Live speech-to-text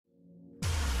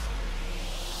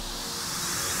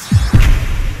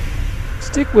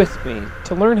Stick with me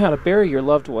to learn how to bury your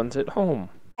loved ones at home.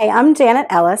 Hey, I'm Janet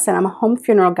Ellis, and I'm a home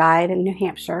funeral guide in New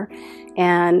Hampshire.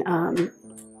 And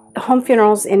home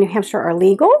funerals in New Hampshire are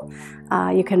legal.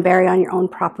 You can bury on your own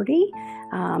property.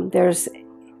 There's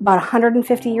about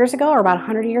 150 years ago, or about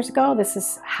 100 years ago, this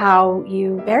is how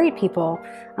you buried people,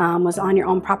 was on your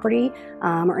own property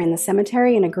or in the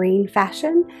cemetery in a green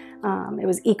fashion. It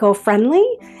was eco-friendly,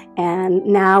 and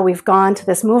now we've gone to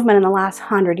this movement in the last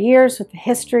 100 years with the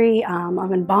history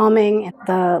of embalming.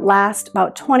 The last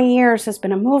about 20 years has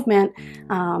been a movement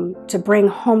to bring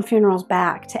home funerals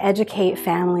back, to educate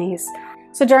families.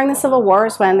 So during the Civil War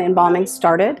is when the embalming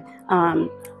started.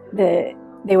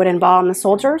 They would embalm the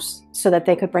soldiers so that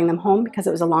they could bring them home, because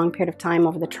it was a long period of time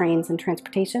over the trains and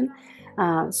transportation.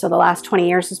 So the last 20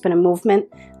 years has been a movement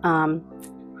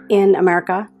in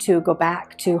America to go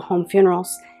back to home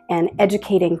funerals and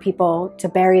educating people to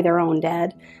bury their own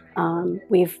dead.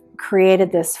 We've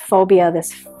created this phobia,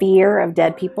 this fear of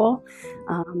dead people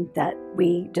that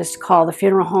we just call the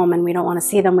funeral home, and we don't want to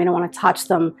see them, we don't want to touch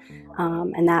them,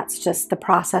 and that's just the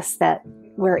process that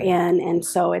we're in. And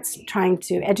so it's trying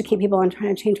to educate people and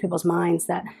trying to change people's minds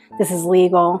that this is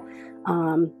legal.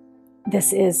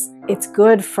 It's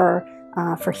good for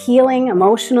healing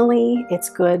emotionally. It's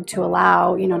good to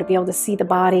allow, to be able to see the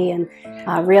body and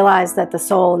realize that the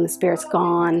soul and the spirit's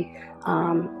gone.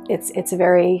 To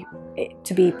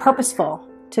be purposeful,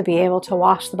 to be able to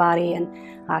wash the body and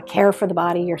care for the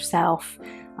body yourself,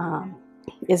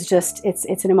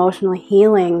 it's an emotionally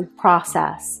healing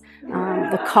process.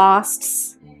 The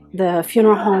costs, the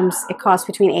funeral homes, it costs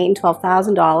between $8,000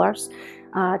 and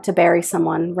 $12,000 to bury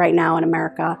someone right now in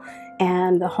America.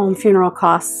 And the home funeral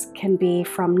costs can be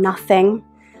from nothing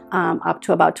up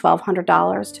to about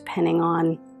 $1,200, depending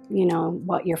on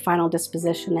what your final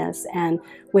disposition is. And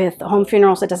with home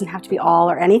funerals, it doesn't have to be all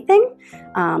or anything.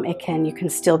 You can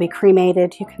still be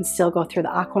cremated. You can still go through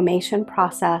the aquamation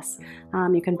process.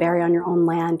 You can bury on your own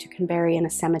land. You can bury in a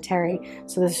cemetery.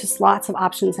 So there's just lots of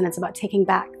options, and it's about taking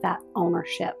back that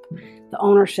ownership, the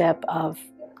ownership of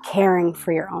caring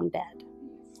for your own dead.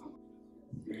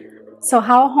 So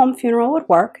how a home funeral would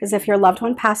work is, if your loved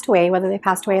one passed away, whether they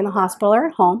passed away in the hospital or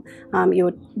at home, you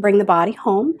would bring the body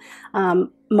home.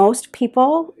 Most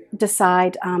people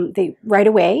decide right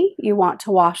away you want to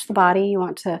wash the body, you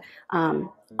want to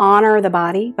honor the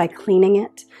body by cleaning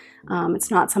it.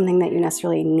 It's not something that you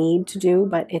necessarily need to do,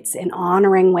 but it's an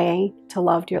honoring way to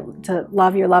love your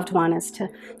loved one, is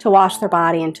to wash their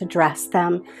body and to dress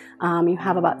them. You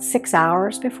have about 6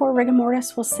 hours before rigor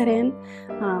mortis will sit in.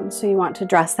 So you want to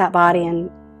dress that body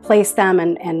and place them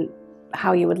and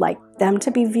how you would like them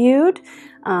to be viewed.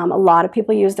 A lot of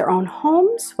people use their own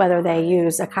homes, whether they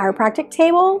use a chiropractic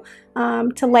table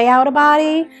to lay out a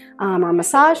body, or a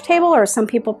massage table, or some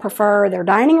people prefer their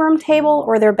dining room table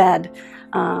or their bed.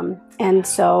 And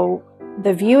so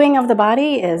the viewing of the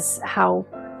body is how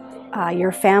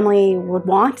your family would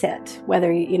want it,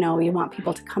 whether you want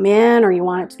people to come in or you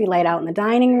want it to be laid out in the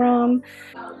dining room.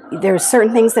 There's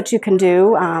certain things that you can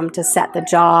do to set the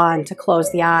jaw and to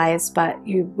close the eyes, but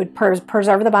you would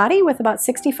preserve the body with about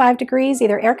 65 degrees,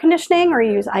 either air conditioning or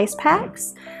use ice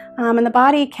packs. And the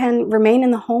body can remain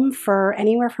in the home for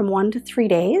anywhere from 1 to 3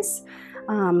 days.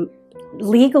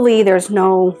 Legally, there's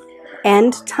no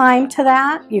end time to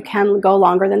that. You can go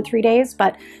longer than 3 days,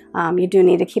 but you do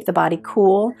need to keep the body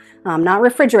cool, not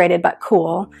refrigerated, but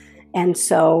cool. And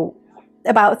so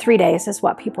about 3 days is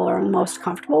what people are most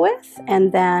comfortable with.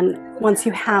 And then once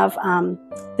you have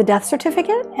the death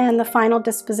certificate and the final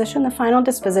disposition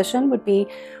would be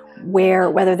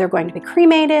whether they're going to be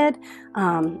cremated,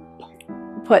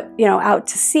 put out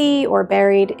to sea, or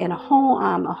buried in a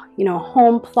home,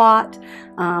 home plot,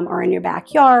 or in your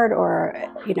backyard, or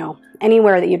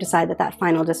anywhere that you decide that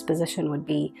final disposition would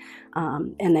be.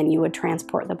 And then you would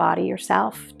transport the body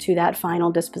yourself to that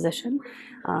final disposition,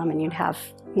 and you'd have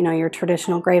your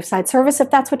traditional graveside service if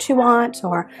that's what you want,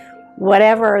 or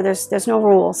whatever. There's no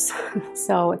rules.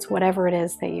 So it's whatever it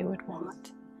is that you would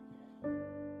want.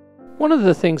 One of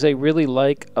the things I really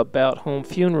like about home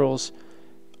funerals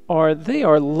are they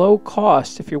are low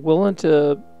cost if you're willing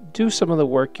to do some of the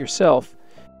work yourself.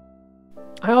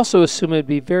 I also assume it'd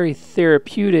be very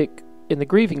therapeutic in the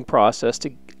grieving process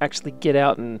to actually get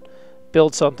out and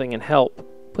build something and help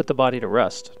put the body to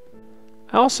rest.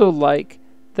 I also like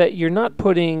that you're not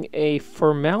putting a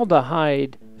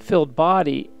formaldehyde-filled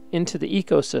body into the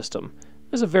ecosystem.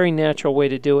 There's a very natural way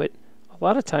to do it. A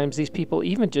lot of times these people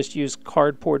even just use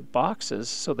cardboard boxes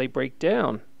so they break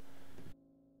down.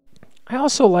 I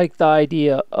also like the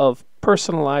idea of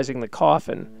personalizing the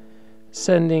coffin,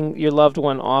 sending your loved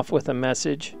one off with a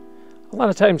message. A lot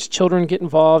of times children get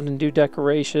involved and do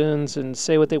decorations and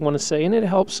say what they want to say, and it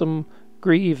helps them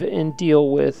grieve and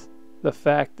deal with the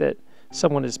fact that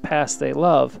someone has passed they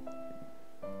love.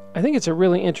 I think it's a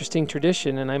really interesting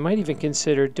tradition, and I might even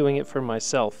consider doing it for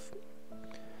myself.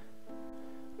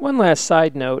 One last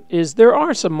side note is there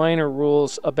are some minor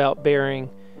rules about burying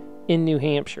in New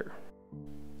Hampshire.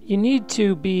 You need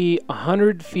to be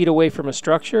 100 feet away from a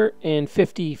structure and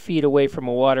 50 feet away from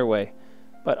a waterway.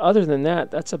 But other than that,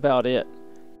 that's about it.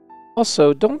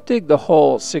 Also, don't dig the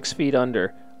hole 6 feet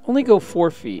under. Only go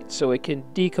 4 feet so it can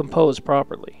decompose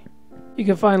properly. You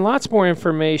can find lots more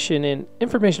information and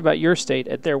information about your state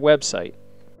at their website.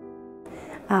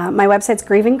 My website's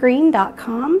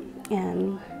grievinggreen.com,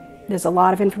 and there's a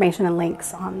lot of information and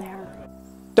links on there.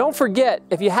 Don't forget,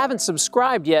 if you haven't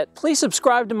subscribed yet, please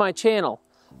subscribe to my channel.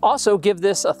 Also, give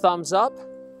this a thumbs up,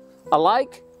 a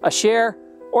like, a share,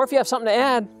 or if you have something to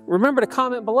add, remember to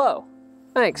comment below.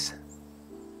 Thanks.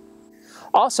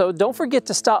 Also, don't forget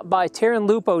to stop by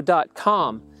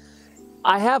tarrinlupo.com.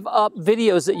 I have up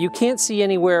videos that you can't see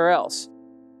anywhere else.